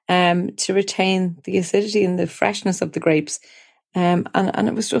to retain the acidity and the freshness of the grapes. And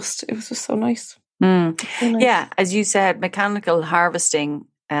it was just so nice. So nice. Yeah, as you said, mechanical harvesting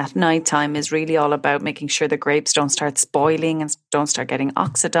at nighttime is really all about making sure the grapes don't start spoiling and don't start getting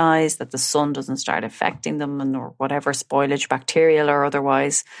oxidized, that the sun doesn't start affecting them, or whatever spoilage, bacterial or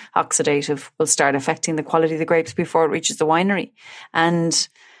otherwise oxidative, will start affecting the quality of the grapes before it reaches the winery. And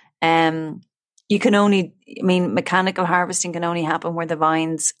you can only, I mean, mechanical harvesting can only happen where the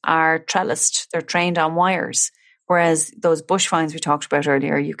vines are trellised, they're trained on wires. Whereas those bush vines we talked about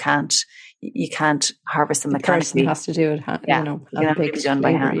earlier, you can't harvest them mechanically. The person has to do it, you know, have a big done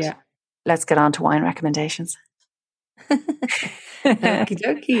by hand. Yeah. Let's get on to wine recommendations. Okie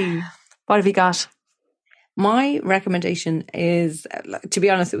dokie. What have you got? My recommendation is, to be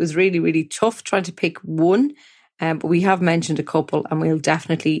honest, it was really, really tough trying to pick one. But we have mentioned a couple, and we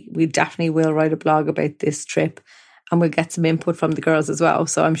definitely will write a blog about this trip, and we'll get some input from the girls as well.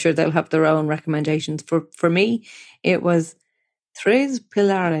 So I'm sure they'll have their own recommendations. For me, it was Tres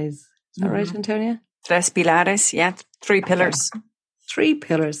Pilares. Is that right, Antonia? Tres Pilares, yeah. 3 pillars. Okay. 3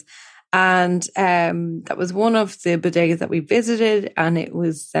 pillars. And that was one of the bodegas that we visited, and it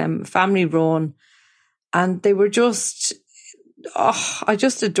was family run. And they were just, I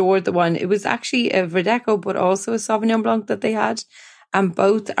just adored the wine. It was actually a Verdeco, but also a Sauvignon Blanc that they had. And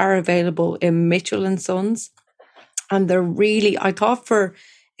both are available in Mitchell & Sons. And they're really, I thought, for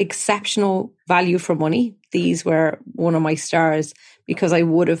exceptional value for money, these were one of my stars, because I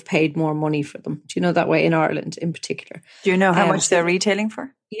would have paid more money for them. Do you know that way, in Ireland in particular? Do you know how much they're retailing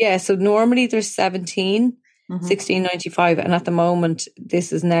for? Yeah, so normally they're 16.95, and at the moment,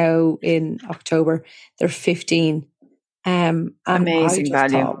 this is now in October, they're 15. Amazing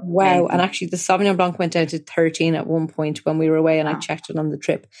value. Thought, wow. Amazing. And actually the Sauvignon Blanc went down to 13 at one point when we were away, and I checked it on the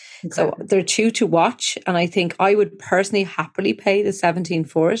trip. Okay. So they're 2 to watch, and I think I would personally happily pay the 17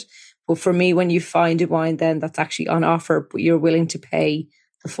 for it. But for me, when you find a wine then that's actually on offer, but you're willing to pay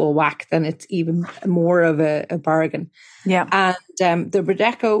the full whack, then it's even more of a bargain. Yeah. And the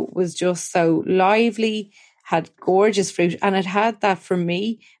Verdeco was just so lively, had gorgeous fruit, and it had that, for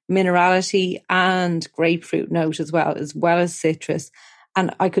me, minerality and grapefruit note as well as citrus.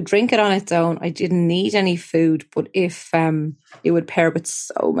 And I could drink it on its own. I didn't need any food, but if it would pair with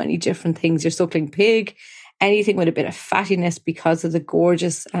so many different things, your suckling pig, anything with a bit of fattiness because of the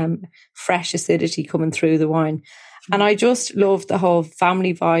gorgeous fresh acidity coming through the wine. And I just loved the whole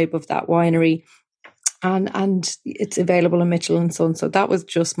family vibe of that winery. And it's available in Mitchell & Son. So that was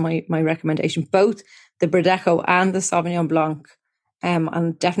just my recommendation. Both the Verdeco and the Sauvignon Blanc.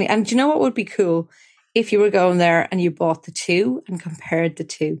 And definitely, and do you know what would be cool? If you were going there and you bought the 2 and compared the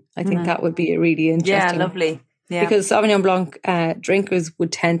 2. I think that would be a really interesting. Yeah, lovely. Yeah. Because Sauvignon Blanc drinkers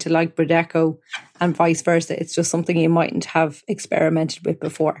would tend to like Verdeco and vice versa. It's just something you mightn't have experimented with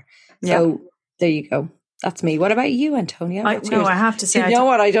before. So there you go. That's me. What about you, Antonia? I have to say. You know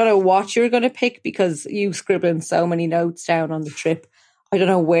what? I don't know what you're going to pick, because you scribbling so many notes down on the trip. I don't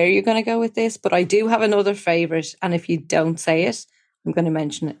know where you're going to go with this, but I do have another favourite. And if you don't say it, I'm going to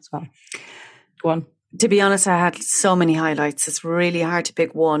mention it as well. Go on. To be honest, I had so many highlights. It's really hard to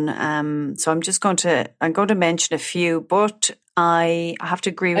pick one. So I'm going to mention a few, but I have to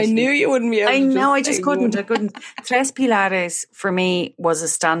agree with you. I knew you wouldn't be able to. I know, I just couldn't. One. I couldn't. Tres Pilares for me was a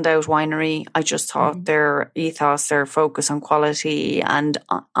standout winery. I just thought their ethos, their focus on quality and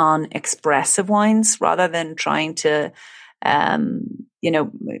on expressive wines rather than trying to,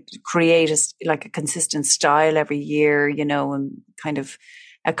 create a consistent style every year, and kind of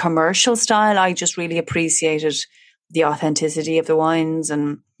a commercial style. I just really appreciated the authenticity of the wines,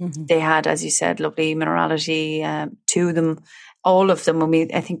 and they had, as you said, lovely minerality to them. All of them,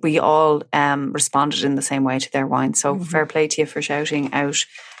 I think we all responded in the same way to their wines. So fair play to you for shouting out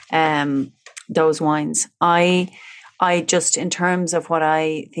those wines. I just, in terms of what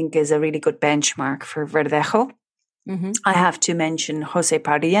I think is a really good benchmark for Verdejo, I have to mention Jose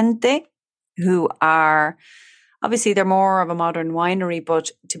Pariente, who are, obviously they're more of a modern winery,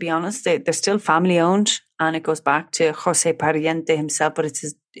 but to be honest, they're still family owned, and it goes back to Jose Pariente himself, but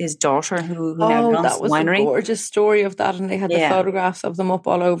it's his daughter who now runs the winery. That was a gorgeous story of that, and they had the photographs of them up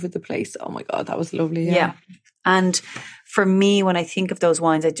all over the place. Oh my God, that was lovely. Yeah. And for me, when I think of those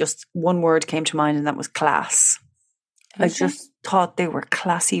wines, one word came to mind, and that was class. Okay. I just thought they were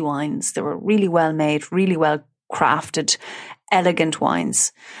classy wines. They were really well made, really well crafted, elegant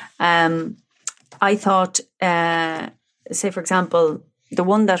wines. I thought, say for example, the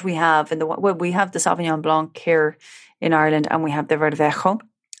one that we have we have the Sauvignon Blanc here in Ireland, and we have the Verdejo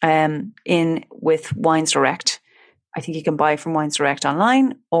in with Wines Direct. I think you can buy from Wines Direct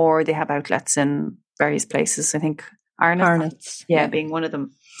online, or they have outlets in various places. I think Arnott's being one of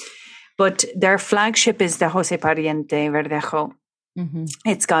them. But their flagship is the Jose Pariente Verdejo.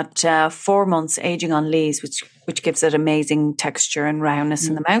 It's got 4 months aging on lees, which gives it amazing texture and roundness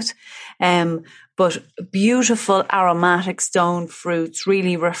in the mouth. But beautiful aromatic stone fruits,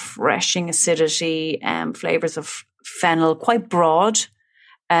 really refreshing acidity, flavors of fennel, quite broad,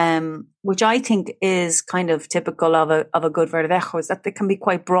 which I think is kind of typical of a good Verdejo, is that they can be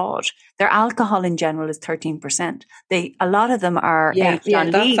quite broad. Their alcohol in general is 13%. A lot of them are aged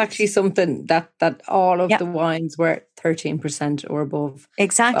on lees. That's actually something that all of the wines were 13% or above.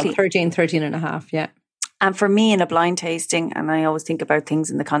 Exactly. Well, 13 and a half, yeah. And for me, in a blind tasting, and I always think about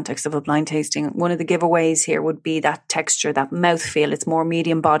things in the context of a blind tasting, one of the giveaways here would be that texture, that mouthfeel. It's more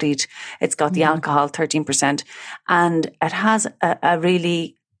medium bodied. It's got the alcohol, 13%. And it has a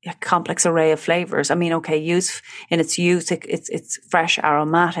really complex array of flavors. I mean, it's fresh,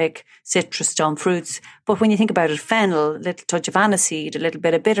 aromatic, citrus, stone fruits. But when you think about it, fennel, a little touch of aniseed, a little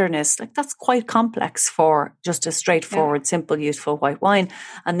bit of bitterness, that's quite complex for just a straightforward, simple, useful white wine.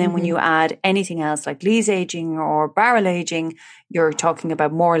 And then when you add anything else like lees aging or barrel aging, you're talking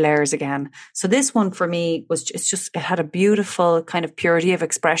about more layers again. So this one for me it had a beautiful kind of purity of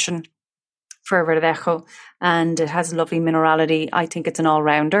expression for Verdejo, and it has lovely minerality. I think it's an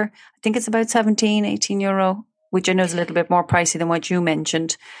all-rounder. I think it's about 17-18 euro, which I know is a little bit more pricey than what you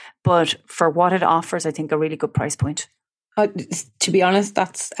mentioned, but for what it offers, I think a really good price point. To be honest,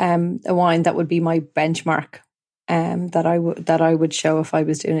 that's a wine that would be my benchmark, that I would show if I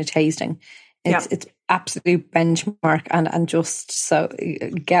was doing a tasting. It's absolute benchmark and just so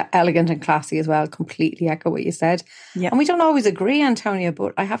elegant and classy as well. Completely echo what you said. And we don't always agree, Antonia,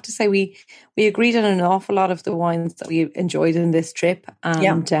 but I have to say we agreed on an awful lot of the wines that we enjoyed in this trip,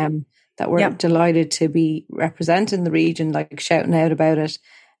 and that we're delighted to be representing the region, like shouting out about it.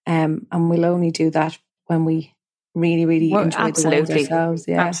 And we'll only do that when we really enjoy the wines ourselves.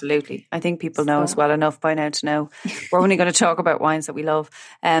 Yeah, absolutely. I think people know us well enough by now to know we're only going to talk about wines that we love,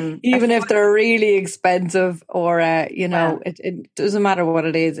 even if they're really expensive, or it doesn't matter what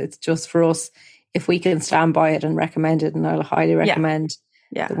it is. It's just for us, if we can stand by it and recommend it, and I'll highly recommend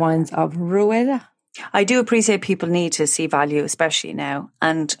the wines of Rueda. I do appreciate people need to see value, especially now,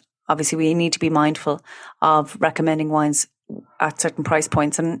 and obviously we need to be mindful of recommending wines at certain price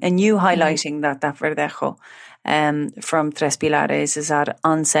points, and you highlighting that Verdejo from Tres Pilares is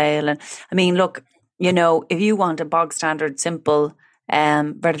on sale. And I mean, look, if you want a bog standard, simple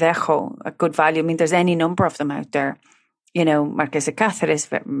Verdejo, a good value, I mean, there's any number of them out there. Marqués de Cáceres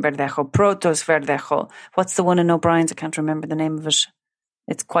Verdejo, Protos Verdejo. What's the one in O'Brien's? I can't remember the name of it.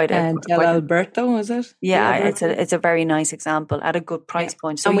 It's quite Del Alberto, is it? Yeah, it's a very nice example at a good price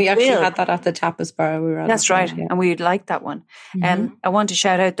point. So and we actually had that at the tapas bar. That's right, and we would like that one. I want to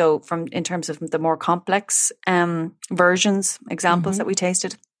shout out though, in terms of the more complex versions, examples that we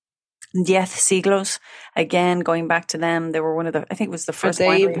tasted. 10 Siglos, again going back to them, they were one of the. I think it was the first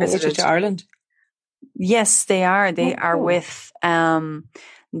winery we visited to Ireland. Yes, they are. They are with 10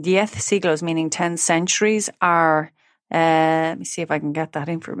 Siglos, meaning 10 centuries. Are Let me see if I can get that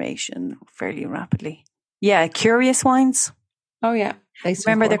information fairly rapidly. Yeah, Curious Wines. Oh yeah,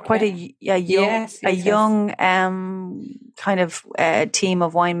 remember they're quite a young kind of team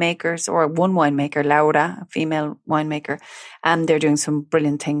of winemakers, or one winemaker, Laura, a female winemaker, and they're doing some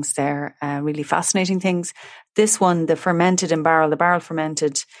brilliant things there, really fascinating things. This one, the fermented in barrel, the barrel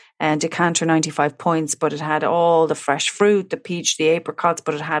fermented, decanter 95 points, but it had all the fresh fruit, the peach, the apricots,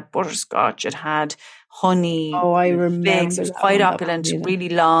 but it had butterscotch, it had honey. Oh, I remember. Figs. It was quite opulent, really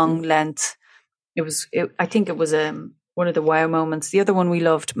long length. I think it was one of the wow moments. The other one we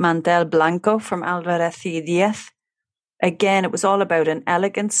loved, Mantel Blanco from Alvarez y Diez. Again, it was all about an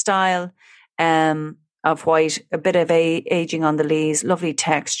elegant style of white, a bit of aging on the lees, lovely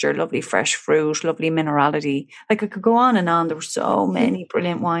texture, lovely fresh fruit, lovely minerality. Like, I could go on and on. There were so many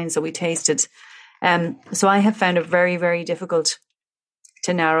brilliant wines that we tasted. So I have found it very, very difficult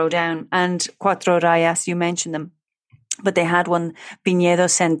to narrow down. And Cuatro Rayas, you mentioned them, but they had one,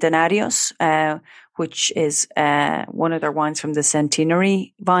 Viñedos Centenarios, which is one of their wines from the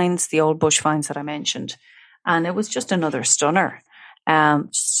centenary vines, the old bush vines that I mentioned. And it was just another stunner.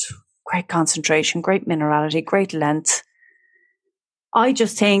 Just great concentration, great minerality, great length. I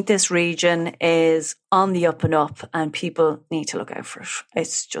just think this region is on the up and up, and people need to look out for it.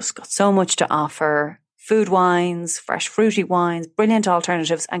 It's just got so much to offer. Food wines, fresh fruity wines, brilliant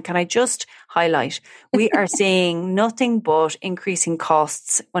alternatives. And can I just highlight, we are seeing nothing but increasing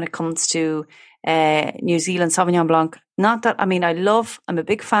costs when it comes to New Zealand Sauvignon Blanc. Not that, I'm a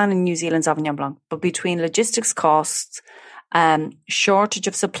big fan of New Zealand Sauvignon Blanc, but between logistics costs, shortage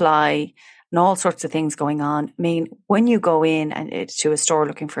of supply, and all sorts of things going on. I mean, when you go in and to a store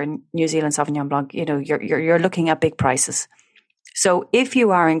looking for a New Zealand Sauvignon Blanc, you're looking at big prices. So if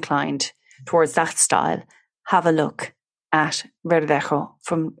you are inclined towards that style, have a look at Verdejo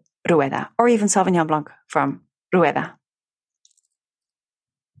from Rueda, or even Sauvignon Blanc from Rueda.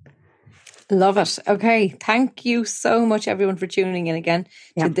 Love it. Okay. Thank you so much, everyone, for tuning in again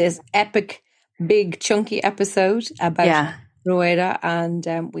to this epic, big, chunky episode about Rueda.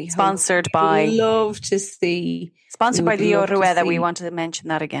 And we sponsored by, love to see. Sponsored by Leo Rueda. We wanted to mention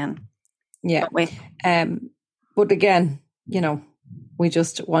that again. Yeah. But again, we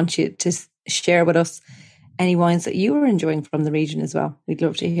just want you to share with us any wines that you are enjoying from the region as well. We'd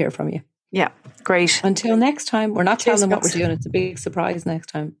love to hear from you. Yeah. Great. Until next time, we're not telling them what we're doing. It's a big surprise next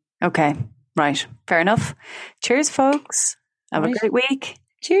time. Okay. Right. Fair enough. Cheers, folks. Have a great week.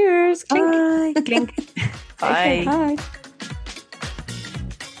 Cheers. Clink. Bye. Clink. Bye. Bye.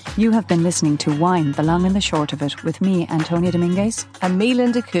 You have been listening to Wine, the Long and the Short of It, with me, Antonia Dominguez. And me,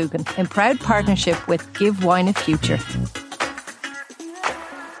 Linda Coogan, in proud partnership with Give Wine a Future.